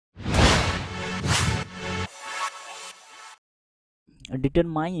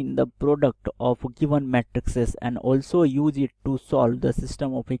determine the product of given matrices and also use it to solve the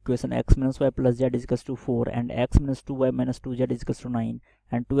system of equation x minus y plus z is equals to 4 and x minus 2y minus 2z is equals to 9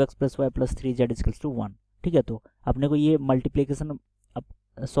 and 2x plus y plus 3z is equals to 1। ठीक है, तो अपने को ये multiplication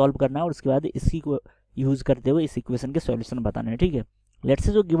solve करना है और उसके बाद इसी को यूज करते हुए इस इक्वेशन के सॉल्यूशन बताने हैं। ठीक है, लेट्स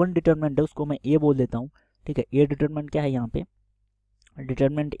से जो गिवन डिटरमिनेंट है उसको मैं ए बोल देता हूँ। ठीक है, ए डिटरमिनेंट क्या है यहाँ पे,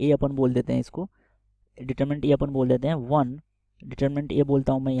 डिटरमिनेंट ए अपन बोल देते हैं, इसको डिटरमिनेंट ए अपन बोल देते हैं 1। डिटरमिनेंट ए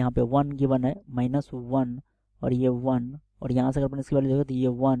बोलता हूँ मैं यहाँ पे 1 गिवन है, -1 और ये 1 और यहाँ से अगर अपन इसकी वैल्यू देखो तो ये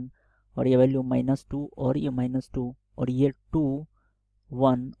 1 और ये वैल्यू -2 और ये -2 और ये 2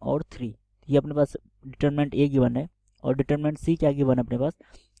 1 और 3। ये अपने पास डिटरमिनेंट ए गिवन है। और डिटरमिनेंट सी क्या गिवन है अपने पास,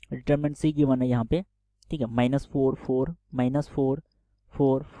 डिटरमिनेंट सी गिवन है यहाँ पे। ठीक है, -4 4 -4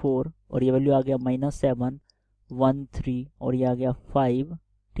 4 4 और ये वैल्यू आ गया -7 1 3 और ये आ गया 5।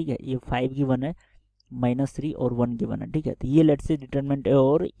 ठीक है, ये 5 गिवन है, -3 और 1 गिवन है। ठीक है, तो ये लेट्स से डिटरमिनेंट ए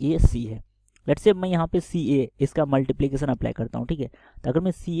और ये सी है। लेट्स से मैं यहाँ पे सी ए इसका मल्टीप्लिकेशन अप्लाई करता हूँ। ठीक है, तो अगर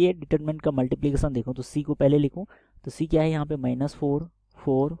मैं सी ए डिटरमिनेंट का मल्टीप्लिकेशन देखूँ तो सी को पहले लिखूँ तो सी क्या है यहाँ पे -4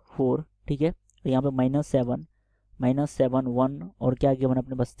 4 4। ठीक है, तो यहाँ पे -7 1 और क्या गिवन है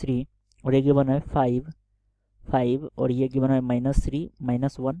अपने पास 3 और ये गिवन है 5 5 और ये गिवन है -3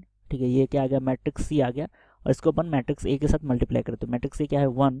 -1। ठीक है, ये क्या आ गया, मैट्रिक्स सी आ गया और इसको अपन मैट्रिक्स ए के साथ मल्टीप्लाई करते हैं। मैट्रिक्स ए क्या है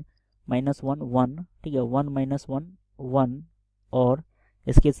 1 -1 1। ठीक है, 1 -1 1 और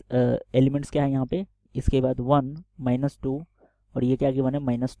इसके एलिमेंट्स क्या है यहाँ पे, इसके बाद 1 -2 और ये क्या गिवन है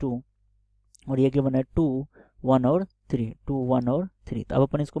 -2 और ये गिवन है 2 1 और 3 2 1 और 3। तो अब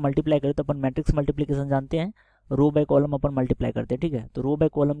अपन इसको मल्टीप्लाई करें तो अपन मैट्रिक्स मल्टीप्लिकेशन जानते हैं, रो बाय कॉलम अपन मल्टीप्लाई करते हैं। ठीक है, तो रो बाय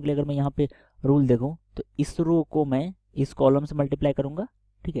कॉलम के लिए अगर मैं यहाँ पे रूल देखूँ तो इस रो को मैं इस कॉलम से मल्टीप्लाई करूँगा।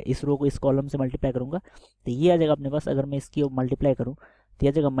 ठीक है, इस रो को इस कॉलम से मल्टीप्लाई करूँगा तो ये आ जाएगा अपने पास। अगर मैं इसकी मल्टीप्लाई करूँ तो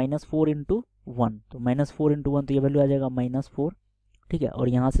आ जाएगा -4 × 1, तो -4 × 1 तो ये वैल्यू आ जाएगा -4। ठीक है, और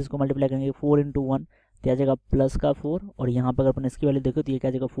यहाँ से इसको मल्टीप्लाई करेंगे 4 × 1 तो आ जाएगा प्लस का 4 और यहाँ पर अगर अपन इसकी वैल्यू देखो तो ये क्या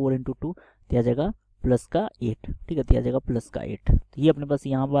आ जाएगा 4 × 2 तो आ जाएगा प्लस का 8। ठीक है, तो आ जाएगा प्लस का 8। तो ये अपने पास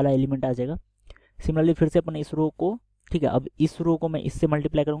यहाँ वाला एलिमेंट आ जाएगा। सिमिलरली फिर से अपन इस रो को, ठीक है, अब इस रो को मैं इससे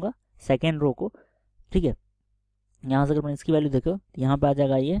मल्टीप्लाई करूँगा सेकेंड रो को। ठीक है, यहाँ से अगर मैं इसकी वैल्यू देखो तो यहाँ पर आ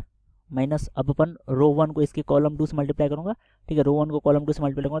जाएगा ये माइनस, अब अपन रो 1 को इसके कॉलम 2 से मल्टीप्लाई करूँगा। ठीक है, रो 1 को कॉलम 2 से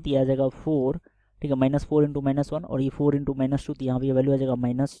मल्टीप्लाई करूँगा तो ये आ जाएगा 4। ठीक है, -4 × -1 और ये 4 × -2 तो यहाँ पे ये वैल्यू आ जाएगा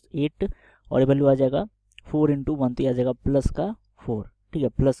 -8 और ये वैल्यू आ जाएगा 4 × 1 तो ये आ जाएगा प्लस का 4। ठीक है,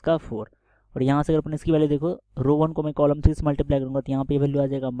 प्लस का 4 और यहाँ से अगर अपन इसकी वैल्यू देखो रो 1 को मैं कॉलम 3 से मल्टीप्लाई करूँगा तो यहाँ पे वैल्यू आ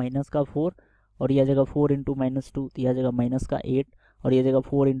जाएगा माइनस का 4 और ये आ जाएगा 4 × -2 तो ये आ जाएगा माइनस का 8 और ये आ जाएगा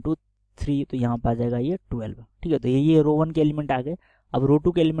 4 × 3 तो यहाँ पर आ जाएगा ये 12। ठीक है, तो ये रो 1 के एलिमेंट आ गए। अब रो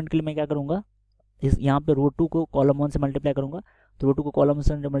 2 के एलिमेंट के लिए मैं क्या करूँगा, इस यहाँ पे रो 2 को कॉलम 1 से मल्टीप्लाई करूँगा तो रो 2 को कॉलम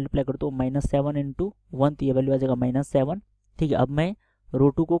से मल्टीप्लाई करूँ तो -7 × 1 तो ये वैल्यू आ जाएगा -7। ठीक है, अब मैं रो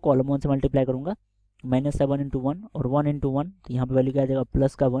 2 को कॉलम 1 से मल्टीप्लाई करूँगा -7 × 1 और 1 × 1 तो यहाँ पे वैल्यू क्या आ जाएगा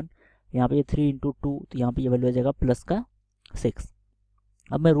प्लस का 1। यहाँ पे 3 × 2 तो यहाँ पे ये वैल्यू आ जाएगा प्लस का 6।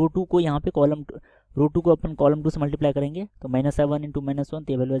 अब मैं रो 2 को यहाँ पे रो 2 को अपन कॉलम 2 से मल्टीप्लाई करेंगे तो -7 × -1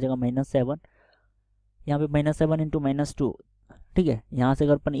 तो ये वैल्यू आ जाएगा -7। यहाँ पे -7 × -2। ठीक है, यहाँ से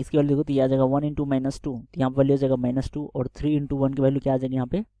अगर अपन इसकी वैल्यू देखो तो ये आ जाएगा 1 × -2 तो यहाँ पर वैल्यू आ जाएगा -2 और 3 × 1 की वैल्यू क्या आ जाएगी यहाँ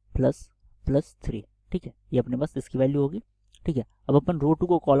पे +3। ठीक है, ये अपने पास इसकी वैल्यू होगी। ठीक है, अब अपन रो 2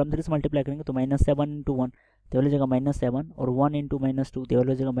 को कॉलम 3 से मल्टीप्लाई करेंगे तो -7 × 1 तो वैल्यू आ जाएगा -7 और 1 × -2 तो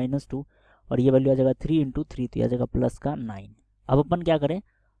वैल्यू आ जाएगा -2 और ये वैल्यू आ जाएगा 3 × 3 तो आ जाएगा प्लस का 9। अब अपन क्या करें,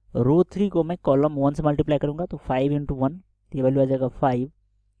 रो 3 को मैं कॉलम 1 से मल्टीप्लाई करूँगा तो 5 × 1 तो ये वैल्यू आ जाएगा 5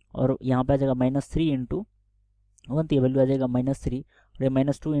 और यहाँ पे आ जाएगा -3 × 1 तो ये वैल्यू आ जाएगा -3 और ये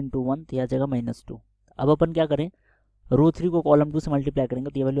 -2 × 1 तो ये आ जाएगा -2। अब अपन क्या करें, रो 3 को कॉलम 2 से मल्टीप्लाई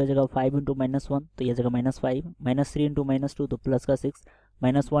करेंगे तो ये वैल्यू आ जाएगा 5 × -1 तो ये आ जाएगा -5 -3 × -2 तो प्लस का 6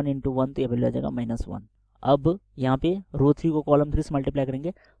 -1 × 1 तो ये वैल्यू आ जाएगा -1। अब यहाँ पे रो 3 को कॉलम 3 से मल्टीप्लाई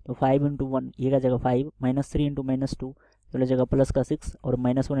करेंगे तो 5 × 1 ये आ जाएगा 5 -3 × -2 तो आ जाएगा प्लस का 6 और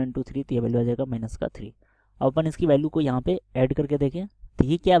 -1 × 3 तो ये वैल्यू आ जाएगा -3। अब अपन इसकी वैल्यू को यहाँ पे ऐड करके देखें तो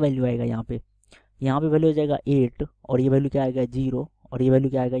ये क्या वैल्यू आएगा, यहाँ पे वैल्यू आ जाएगा 8 और ये वैल्यू क्या आएगा 0 और ये वैल्यू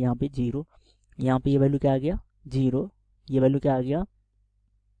क्या आएगा यहाँ पे 0। यहाँ पे ये वैल्यू क्या आ गया 0, ये वैल्यू क्या आ गया।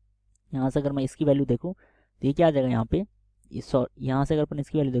 यहाँ से अगर मैं इसकी वैल्यू देखूँ तो ये क्या आ जाएगा यहाँ पे, यहाँ से अगर अपन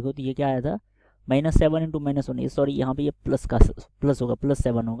इसकी वैल्यू देखो तो ये क्या आया था -7 × -1 सॉरी यहाँ पे ये प्लस होगा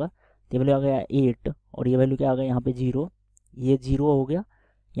 +7 होगा तो ये वैल्यू आ गया 8 और ये वैल्यू क्या आ गया यहाँ पे 0, ये 0 हो गया।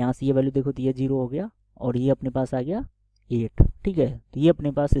 यहाँ से ये वैल्यू देखो तो ये 0 हो गया और ये अपने पास आ गया 8। ठीक है, तो ये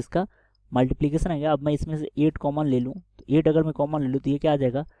अपने पास इसका मल्टीप्लिकेशन आ गया। अब मैं इसमें से 8 कॉमन ले लूँ तो 8 अगर मैं कॉमन ले लूँ तो ये क्या आ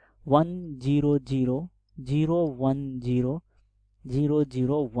जाएगा 1 0 0 0 1 0 0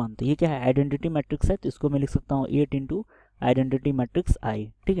 0 1 तो ये क्या है आइडेंटिटी मैट्रिक्स है। तो इसको मैं लिख सकता हूँ 8 × आइडेंटिटी मैट्रिक्स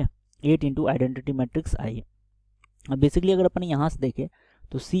आई, ठीक है, 8 इंटू आइडेंटिटी मैट्रिक्स आई। अब बेसिकली अगर अपन यहाँ से देखें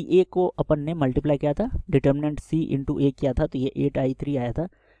तो सी ए को अपन ने मल्टीप्लाई किया था, डिटर्मिनेंट सी इंटू ए किया था, तो ये 8i3 आया था।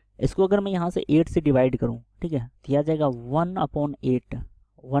 इसको अगर मैं यहाँ से 8 से डिवाइड करूँ, ठीक है, तो यह आ जाएगा 1/8,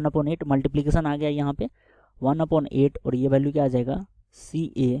 1/8 मल्टीप्लीकेशन आ गया यहाँ पे 1/8, और ये वैल्यू क्या आ जाएगा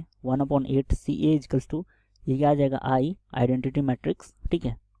सी ए 1/8 सी ए इजकल्स टू ये क्या आ जाएगा आई आइडेंटिटी मैट्रिक्स, ठीक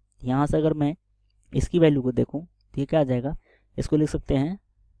है। यहाँ से अगर मैं इसकी वैल्यू को देखूँ तो ये क्या आ जाएगा, इसको लिख सकते हैं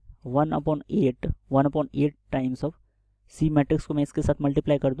 1/8 टाइम्स ऑफ सी मैट्रिक्स को मैं इसके साथ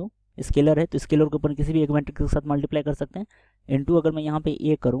मल्टीप्लाई कर दूँ, स्केलर है तो स्केलर को अपन किसी भी एक मैट्रिक्स के साथ मल्टीप्लाई कर सकते हैं, इनटू अगर मैं यहाँ पे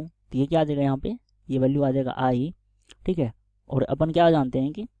ए करूँ तो ये क्या आ जाएगा, यहाँ पे ये वैल्यू आ जाएगा आई, ठीक है। और अपन क्या जानते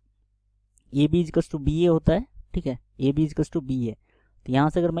हैं कि A B equals to be ए होता है, ठीक है, A B equals to be ए, तो यहाँ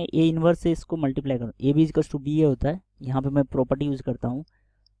से अगर मैं ए इन्वर्स से इसको मल्टीप्लाई करूँ, A B equals to be ए होता है, यहाँ पे मैं प्रॉपर्टी यूज़ करता हूँ,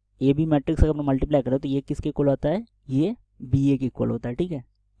 ए बी मैट्रिक्स अगर मैं मल्टीप्लाई करें तो ये किसके इक्वल होता है, ये बी ए के इक्वल होता है, ठीक है।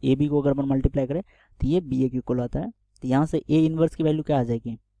 ए बी को अगर अपन मल्टीप्लाई करें तो ये बी ए के इक्वल होता है, तो यहाँ से ए इन्वर्स की वैल्यू क्या आ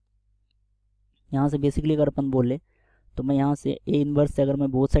जाएगी, यहाँ से बेसिकली अगर अपन बोले तो मैं यहाँ से ए इन्वर्स से अगर मैं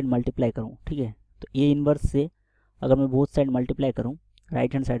बोथ साइड मल्टीप्लाई करूँ, ठीक है, तो ए इन्वर्स से अगर मैं बोथ साइड मल्टीप्लाई करूँ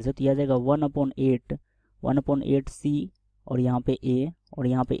राइट हैंड साइड से तो यह आ जाएगा 1/8 सी, और यहाँ पे ए, और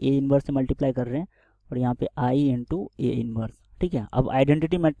यहाँ पे ए इन्वर्स से मल्टीप्लाई कर रहे हैं, और यहाँ पे आई इंटू ए इन्वर्स, ठीक है। अब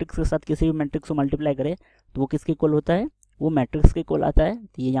आइडेंटिटी मैट्रिक्स के साथ किसी भी मैट्रिक्स को मल्टीप्लाई करें तो वो किसके इक्वल होता है, वो मैट्रिक्स के इक्वल आता है,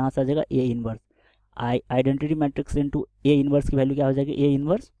 तो ये यहाँ से आ जाएगा A inverse, identity matrix into A inverse की वैल्यू क्या हो जाएगी, ए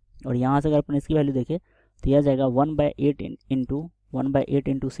इन्वर्स, और यहाँ से अगर अपन इसकी वैल्यू देखें तो यह आ जाएगा 1/8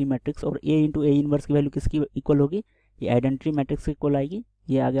 इंटू सी मैट्रिक्स, और ए इंटू ए इन्वर्स की वैल्यू किसकी इक्वल होगी, ये आइडेंटिटी मैट्रिक्स के इक्वल आएगी,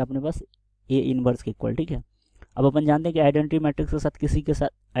 ये आ गया अपने पास ए इन्वर्स के इक्वल, ठीक है। अब अपन जानते हैं कि आइडेंटिटी मैट्रिक्स के साथ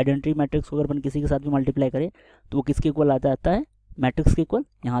आइडेंटिटी मैट्रिक्स को अगर अपन किसी के साथ भी मल्टीप्लाई करें तो वो किसके इक्वल आता है मैट्रिक्स के इक्वल।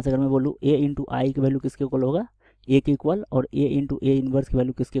 यहाँ से अगर मैं बोलूँ ए इंटू आई की वैल्यू किसके इक्वल होगा, ए के इक्वल, और ए इंटू ए इन्वर्स की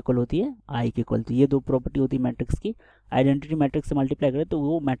वैल्यू किसके इक्वल होती है, आई के इक्वल। तो ये दो प्रॉपर्टी होती है मैट्रिक्स की, आइडेंटिटी मैट्रिक्स से मल्टीप्लाई करें तो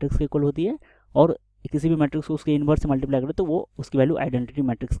वो मैट्रिक्स के इक्वल होती है, और किसी भी मैट्रिक्स को उसके इन्वर्स से मल्टीप्लाई करें तो वो उसकी वैल्यू आइडेंटिटी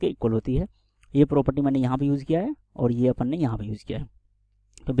मैट्रिक्स के इक्वल होती है। ये प्रॉपर्टी मैंने यहाँ पे यूज़ किया है और ये अपन ने यहाँ पे यूज़ किया है।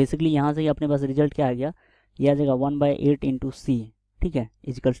 तो बेसिकली यहाँ से ही अपने पास रिजल्ट क्या आ गया, ये आ जाएगा 1/8 इंटू सी, ठीक है,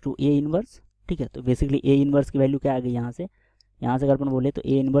 इजकल्स टू ए इन्वर्स, ठीक है। तो बेसिकली ए इन्वर्स की वैल्यू क्या आ गई, यहाँ से अगर अपन बोले तो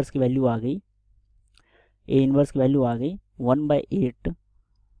ए इन्वर्स की वैल्यू आ गई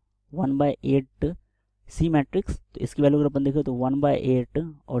 1/8 सी मैट्रिक्स। तो इसकी वैल्यू अगर अपन देखें तो 1/8,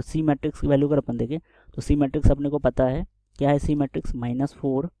 और सी मैट्रिक्स की वैल्यू अगर अपन देखें तो सी मैट्रिक्स अपने को पता है क्या है, सी मैट्रिक्स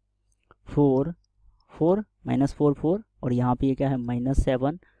 -4 4 4 -4 4, और यहाँ पे ये क्या है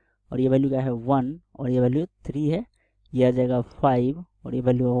 -7, और ये वैल्यू क्या है 1, और ये वैल्यू 3 है, ये आ जाएगा 5, और ये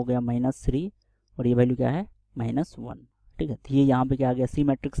वैल्यू हो गया -3, और ये वैल्यू क्या है -1, ठीक है। तो ये यहाँ पे क्या आ गया, सी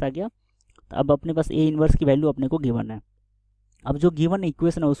मैट्रिक्स आ गया। तो अब अपने पास ए इन्वर्स की वैल्यू अपने को गिवन है। अब जो गिवन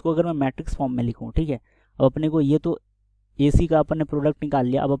इक्वेशन है उसको अगर मैं मैट्रिक्स फॉर्म में लिखूँ, ठीक है, अब अपने को ये तो ए सी का अपन ने प्रोडक्ट निकाल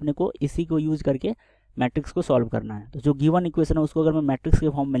लिया, अब अपने को इसी को यूज़ करके मैट्रिक्स को सॉल्व करना है। तो जो गिवन इक्वेशन है उसको अगर मैं मैट्रिक्स के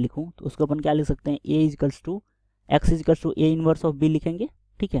फॉर्म में लिखूँ तो उसको अपन क्या लिख सकते हैं, ए equals to x equals to A inverse of B लिखेंगे,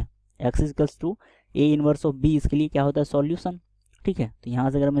 ठीक है, x equals to A inverse of B, इसके लिए क्या होता है सॉल्यूशन, ठीक है। तो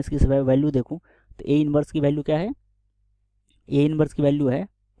यहाँ से अगर मैं इसकी वैल्यू देखूँ तो ए इन्वर्स की वैल्यू क्या है, ए इन्वर्स की वैल्यू है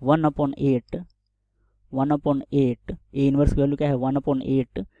 1/8 ए इन्वर्स की वैल्यू क्या है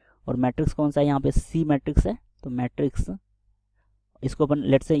 1/8, और मैट्रिक्स कौन सा है यहाँ पे, सी मैट्रिक्स है। तो मैट्रिक्स इसको अपन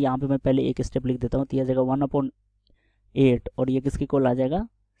लेट से यहाँ पे मैं पहले एक स्टेप लिख देता हूँ, तो यह आ जाएगा 1/8, और ये किसके इक्वल आ जाएगा,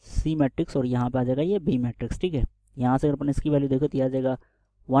 सी मैट्रिक्स, और यहाँ पे आ जाएगा ये बी मैट्रिक्स, ठीक है। यहाँ से अगर अपन इसकी वैल्यू देखो तो यह आ जाएगा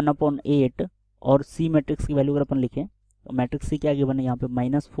 1/8, और सी मैट्रिक्स की वैल्यू अगर अपन लिखें तो मैट्रिक्स सी क्या गिवन है यहाँ पे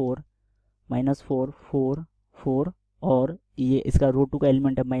 -4 4 4, और ये इसका रो 2 का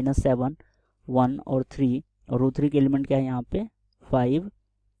एलिमेंट है -7 1 और 3, और रो 3 के एलिमेंट क्या है यहाँ पे 5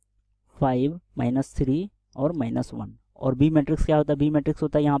 -3 और -1। और बी मैट्रिक्स क्या होता है, बी मैट्रिक्स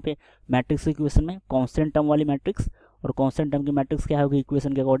होता है यहाँ पे मैट्रिक्स इक्वेशन में कांस्टेंट टर्म वाली मैट्रिक्स, और कांस्टेंट टर्म की मैट्रिक्स क्या होगी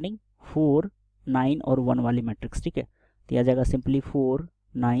इक्वेशन के अकॉर्डिंग 4 9 और 1 वाली मैट्रिक्स, ठीक है। तो आ जाएगा सिंपली 4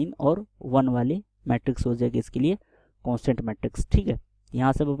 9 और 1 वाली मैट्रिक्स हो जाएगी इसके लिए कांस्टेंट मैट्रिक्स, ठीक है।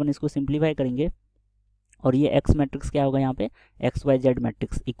 यहाँ से अपन इसको सिंप्लीफाई करेंगे, और ये एक्स मैट्रिक्स क्या होगा यहाँ पे XYZ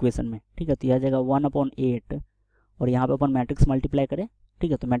मैट्रिक्स इक्वेशन में, ठीक है। तो यह आ जाएगा 1/8, और यहाँ पे अपन मैट्रिक्स मल्टीप्लाई करें,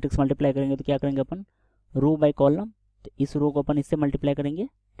 ठीक है। तो मैट्रिक्स मल्टीप्लाई करेंगे तो क्या करेंगे अपन, रो बाय कॉलम, तो इस रो को अपन इससे मल्टीप्लाई करेंगे,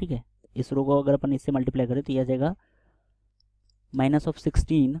 ठीक है। इस रो को अगर अपन इससे मल्टीप्लाई करें तो यह आ जाएगा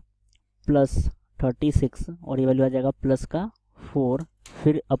 -16 + 36, और ये वैल्यू आ जाएगा प्लस का 4,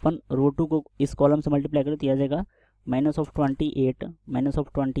 फिर अपन रो 2 को इस कॉलम से मल्टीप्लाई करें तो यह आ जाएगा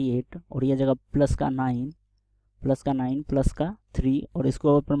 -28, और यह जगह प्लस का 9 प्लस का 3, और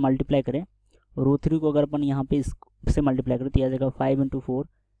इसको अपन मल्टीप्लाई करें रो 3 को अगर अपन यहाँ पे इससे मल्टीप्लाई करें तो यह आ जाएगा 5 × 4,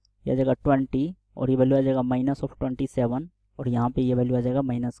 यह आ जाएगा 20 और ये वैल्यू आ जाएगा -27 और यहाँ पे ये वैल्यू आ जाएगा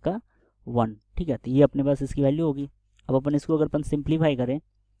 -1। ठीक है, तो ये अपने पास इसकी वैल्यू होगी। अब अपन इसको अगर अपन सिंप्लीफाई करें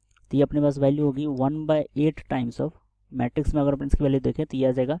तो ये अपने पास वैल्यू होगी 1/8 टाइम्स ऑफ मैट्रिक्स में अगर अपन इसकी वैल्यू देखें तो ये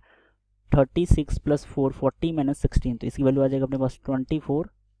आ जाएगा 36 + 4 40 - 16, तो इसकी वैल्यू आ जाएगा अपने पास 24,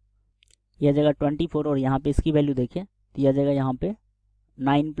 ये आ जाएगा 24 और यहाँ पे इसकी वैल्यू देखें तो ये आ जाएगा यहाँ पे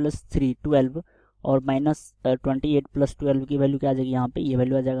 9 + 3 12 और -28 + 12 की वैल्यू क्या आ जाएगी यहाँ पे, ये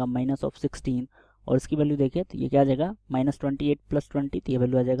वैल्यू आ जाएगा -16 और इसकी वैल्यू देखें तो ये क्या आ जाएगा -28 + 20, तो ये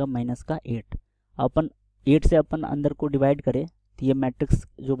वैल्यू आ जाएगा -8। अपन 8 से अपन अंदर को डिवाइड करें तो ये मैट्रिक्स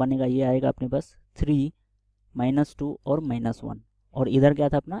जो बनेगा ये आएगा अपने पास 3 -2 और -1 और इधर क्या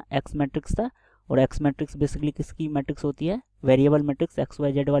था अपना एक्स मैट्रिक्स था और एक्स मैट्रिक्स बेसिकली किसकी मैट्रिक्स होती है, वेरिएबल मैट्रिक्स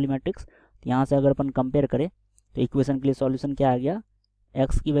XYZ वाली मैट्रिक्स। तो यहाँ से अगर अपन कंपेयर करें तो इक्वेशन के लिए सॉल्यूशन क्या आ गया,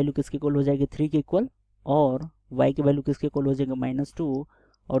 एक्स की वैल्यू किसके इक्वल हो जाएगी 3 के इक्वल और वाई की वैल्यू किसके इक्वल हो जाएगी -2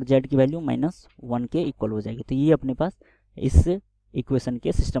 और जेड की वैल्यू -1 के इक्वल हो जाएगी। तो ये अपने पास इस इक्वेशन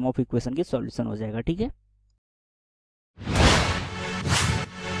के सिस्टम ऑफ इक्वेशन के सॉल्यूशन हो जाएगा। ठीक है।